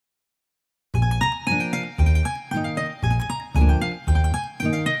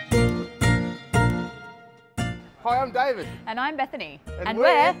Hi, I'm David. And I'm Bethany. And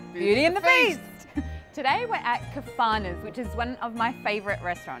we're Beauty and the Beast. Today we're at Kaffana's, which is one of my favourite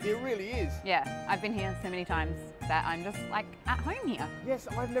restaurants. It really is. Yeah, I've been here so many times that I'm just like at home here. Yes,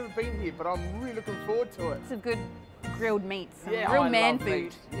 I've never been here, but I'm really looking forward to it. It's a good grilled meats, some Yeah, real I man love food.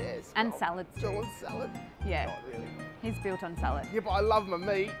 meat. Yes. And salads too. Still on salad? Yeah. Not really. He's built on salad. Yeah, but I love my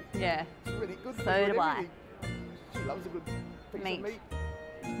meat. Yeah. It's really good. So food, do I. everything. She loves a good piece Meat. of meat.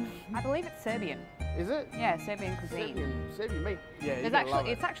 I believe it's Serbian. Is it? Yeah, Serbian cuisine. Serbian meat. Yeah,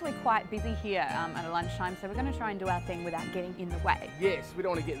 It's actually quite busy here at a lunchtime, so we're going to try and do our thing without getting in the way. Yes, we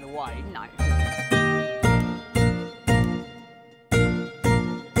don't want to get in the way. No.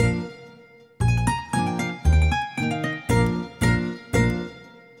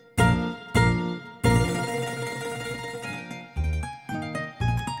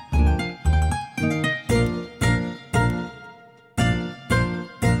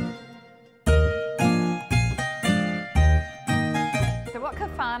 What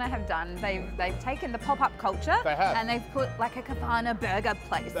Kaffana have done, they've taken the pop-up culture and they've put like a Kaffana burger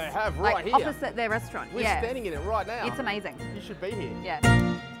place. They have, right like here. opposite their restaurant. We're standing in it right now. It's amazing. You should be here. Yeah.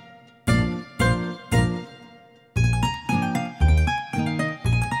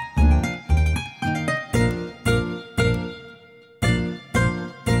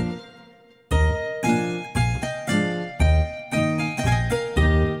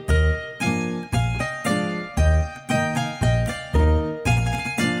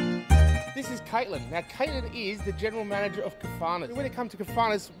 Caitlin. Now, Caitlin is the general manager of Kaffana's. When it comes to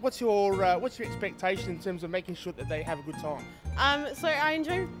Kaffana's, what's your expectation in terms of making sure that they have a good time? So I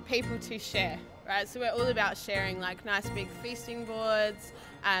enjoy people to share, right? So we're all about sharing like nice big feasting boards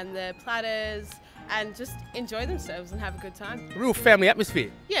and the platters and just enjoy themselves and have a good time. A real family atmosphere.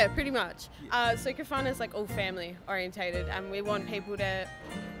 Yeah, pretty much. So Kaffana's like all family orientated and we want people to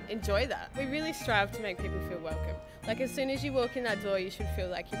enjoy that. We really strive to make people feel welcome. Like as soon as you walk in that door, you should feel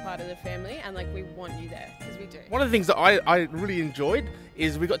like you're part of the family and like we want you there, because we do. One of the things that I really enjoyed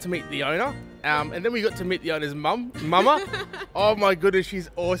is we got to meet the owner and then we got to meet the owner's mama. Oh my goodness,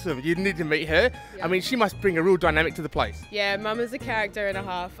 she's awesome. You need to meet her. Yeah. I mean, she must bring a real dynamic to the place. Yeah, mama's a character and a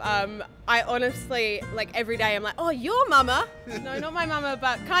half. I honestly, like every day I'm like, oh, your mama? No, not my mama,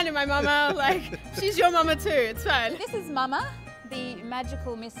 but kind of my mama. Like, she's your mama too, it's fine. This is Mama, the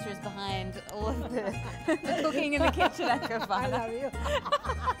magical mistress behind all of the cooking in the kitchen at Kaffana. I love you.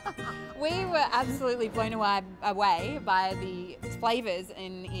 We were absolutely blown away by the flavours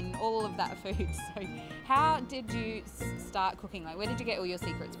in all of that food. So how did you start cooking? Like, where did you get all your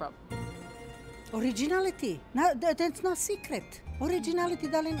secrets from? Originality. No, that's no secret. Originality,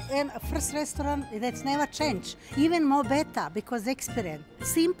 darling, and first restaurant, that's never changed. Even more better, because experience.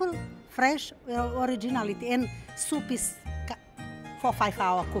 Simple, fresh, originality, and soup is 4-5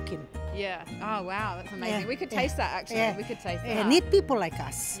 hour cooking. Yeah. Oh wow, that's amazing. Yeah. We could taste that actually. Yeah. We could taste that. Need people like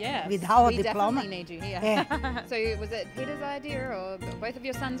us. Yeah. With our we diploma. We definitely need you here. Yeah. So was it Peter's idea or both of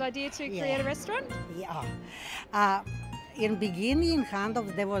your sons' idea to create a restaurant? Yeah. In beginning, kind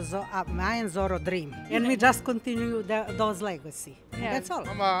of, there was my and Zoro dream, and we just continue those legacy. Yeah. That's all.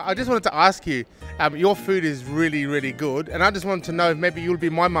 I just wanted to ask you, your food is really, really good, and I just wanted to know if maybe you'll be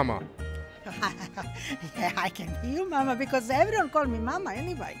my mama. Yeah, I can be your mama because everyone call me mama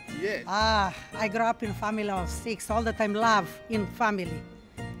anyway. Yes. I grew up in a family of 6, all the time love in family.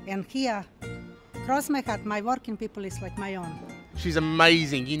 And here, cross my heart, my working people is like my own. She's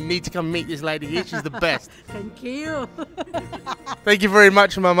amazing. You need to come meet this lady here. She's the best. Thank you. Thank you very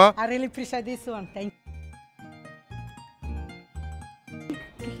much, Mama. I really appreciate this one. Thank you.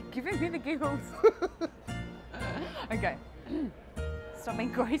 Giving me the giggles. Okay. Stop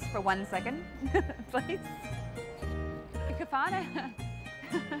being gross for 1 second, please. Kaffana.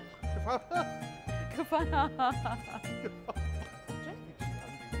 Kaffana.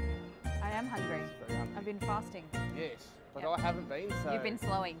 I am hungry. I've been fasting. Yes, but I haven't been, so... You've been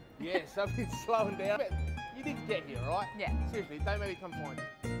slowing. Yes, I've been slowing down. But you need to get here, right? Yeah. Seriously, don't maybe come find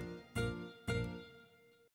you.